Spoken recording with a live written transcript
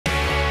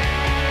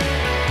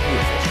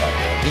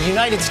The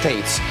United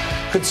States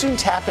could soon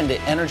tap into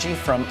energy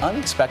from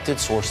unexpected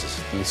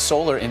sources. The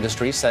solar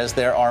industry says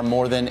there are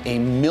more than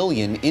 1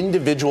 million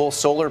individual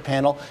solar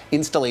panel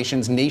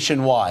installations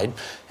nationwide,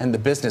 and the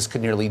business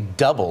could nearly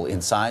double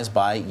in size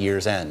by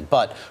year's end.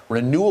 But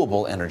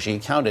renewable energy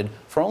accounted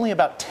for only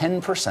about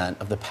 10%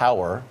 of the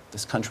power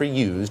this country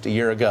used a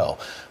year ago,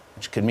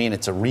 which could mean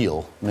it's a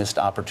real missed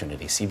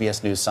opportunity.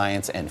 CBS News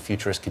science and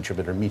futurist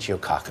contributor Michio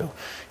Kaku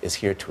is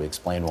here to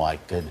explain why.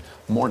 Good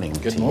morning.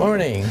 Good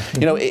morning.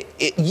 You know,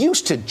 it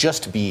used to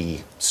just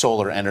be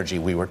solar energy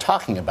we were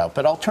talking about,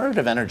 but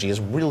alternative energy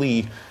has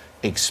really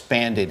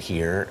expanded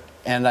here.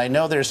 And I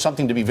know there's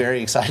something to be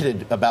very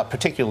excited about,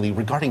 particularly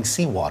regarding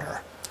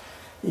seawater.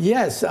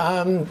 Yes,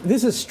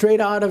 this is straight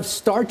out of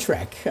Star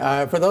Trek.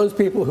 For those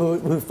people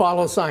who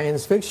follow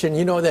science fiction,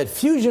 you know that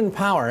fusion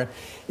power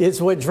is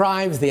what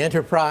drives the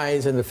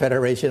Enterprise and the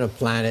Federation of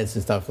Planets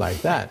and stuff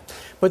like that.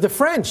 But the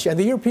French and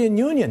the European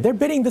Union, they're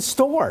bidding to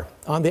store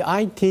on the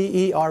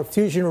ITER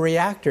fusion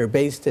reactor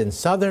based in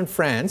southern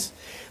France.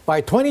 By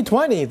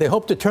 2020, they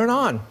hope to turn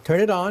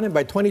it on, and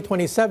by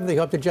 2027, they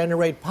hope to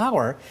generate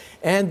power.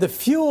 And the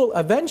fuel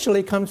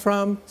eventually comes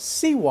from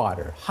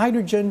seawater,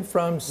 hydrogen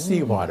from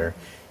seawater.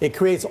 It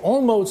creates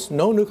almost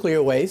no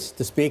nuclear waste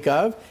to speak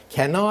of,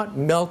 cannot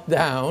melt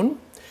down,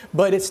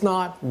 but it's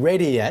not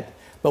ready yet.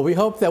 But we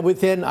hope that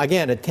within,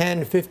 again, a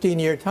 10,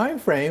 15-year time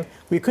frame,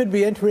 we could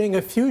be entering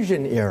a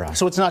fusion era.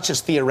 So it's not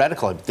just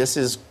theoretical. This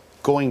is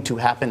going to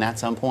happen at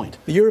some point.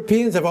 The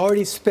Europeans have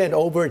already spent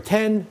over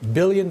 $10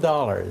 billion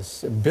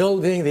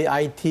building the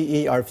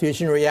ITER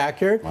fusion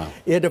reactor. Wow.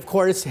 It, of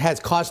course, has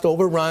cost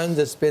overruns.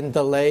 It's been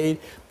delayed.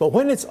 But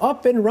when it's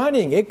up and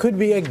running, it could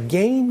be a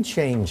game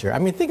changer. I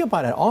mean, think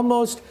about it.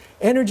 Almost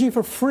energy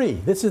for free.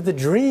 This is the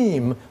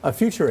dream of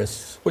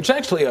futurists. Which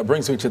actually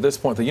brings me to this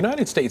point. The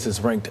United States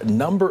is ranked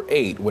number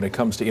 8 when it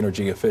comes to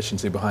energy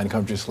efficiency behind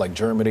countries like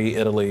Germany,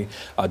 Italy,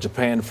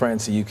 Japan,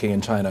 France, the UK,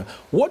 and China.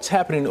 What's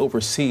happening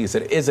overseas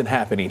that isn't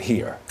happening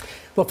here?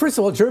 Well, first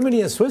of all,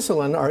 Germany and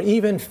Switzerland are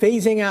even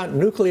phasing out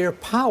nuclear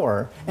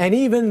power, and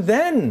even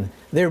then,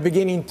 they're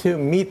beginning to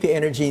meet the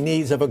energy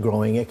needs of a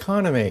growing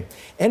economy.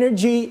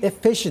 Energy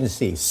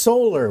efficiency,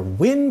 solar,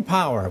 wind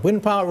power.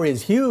 Wind power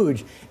is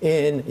huge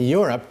in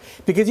Europe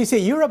because, you see,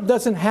 Europe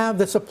doesn't have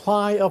the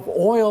supply of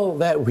oil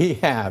that we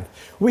have.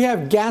 We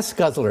have gas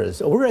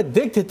guzzlers. We're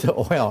addicted to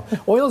oil.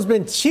 Oil's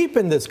been cheap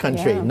in this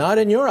country, not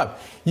in Europe.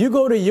 You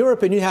go to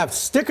Europe and you have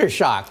sticker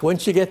shock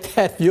once you get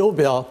that fuel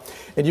bill,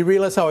 and you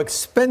realize how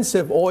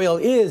expensive oil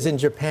is in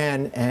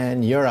Japan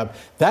and Europe.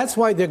 That's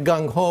why they're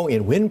gung-ho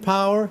in wind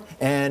power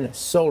and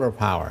solar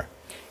power.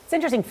 It's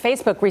interesting,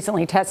 Facebook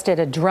recently tested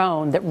a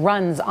drone that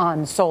runs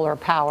on solar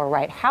power,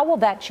 right? How will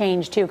that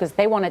change, too? Because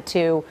they want it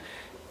to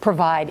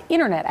provide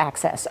internet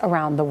access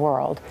around the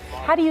world.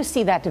 How do you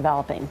see that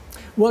developing?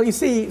 Well, you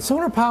see,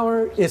 solar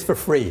power is for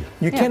free.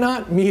 You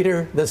cannot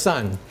meter the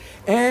sun.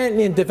 And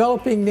in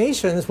developing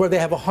nations where they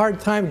have a hard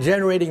time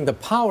generating the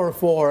power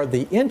for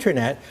the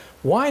internet,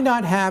 why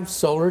not have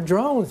solar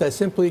drones that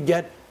simply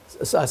get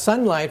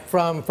sunlight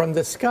from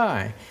the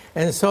sky?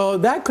 And so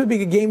that could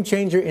be a game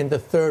changer in the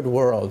third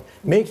world,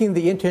 making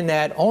the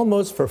internet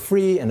almost for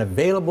free and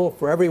available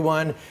for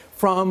everyone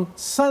from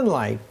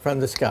sunlight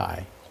from the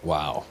sky.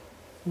 Wow.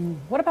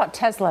 What about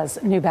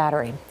Tesla's new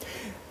battery?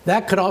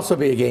 That could also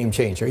be a game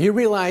changer. You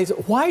realize,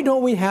 why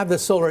don't we have the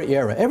solar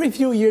era? Every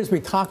few years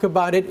we talk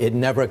about it, it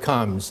never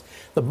comes.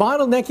 The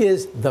bottleneck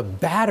is the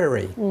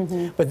battery.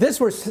 But this is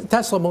where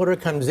Tesla Motor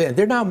comes in.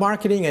 They're now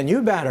marketing a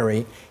new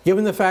battery,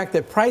 given the fact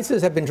that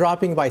prices have been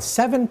dropping by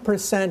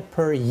 7%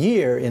 per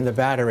year in the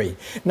battery.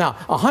 Now,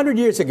 100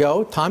 years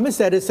ago, Thomas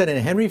Edison and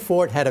Henry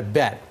Ford had a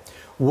bet.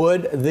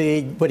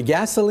 Would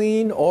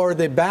gasoline or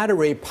the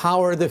battery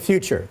power the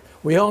future?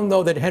 We all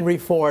know that Henry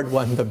Ford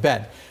won the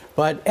bet.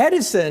 But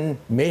Edison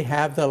may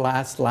have the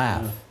last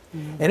laugh.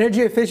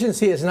 Energy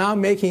efficiency is now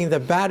making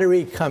the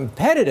battery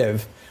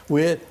competitive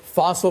with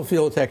fossil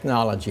fuel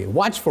technology.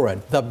 Watch for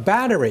it. The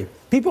battery.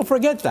 People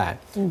forget that.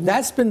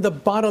 That's been the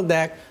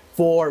bottleneck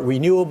for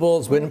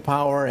renewables, wind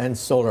power, and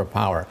solar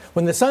power.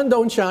 When the sun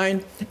don't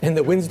shine and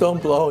the winds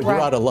don't blow, you're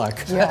out of luck.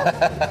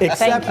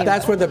 Except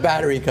that's where the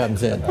battery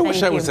comes in. I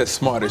wish I was as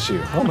smart as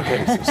you. Oh my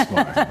God, you're so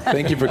smart.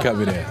 Thank you for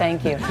coming in.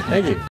 Thank you. Thank you.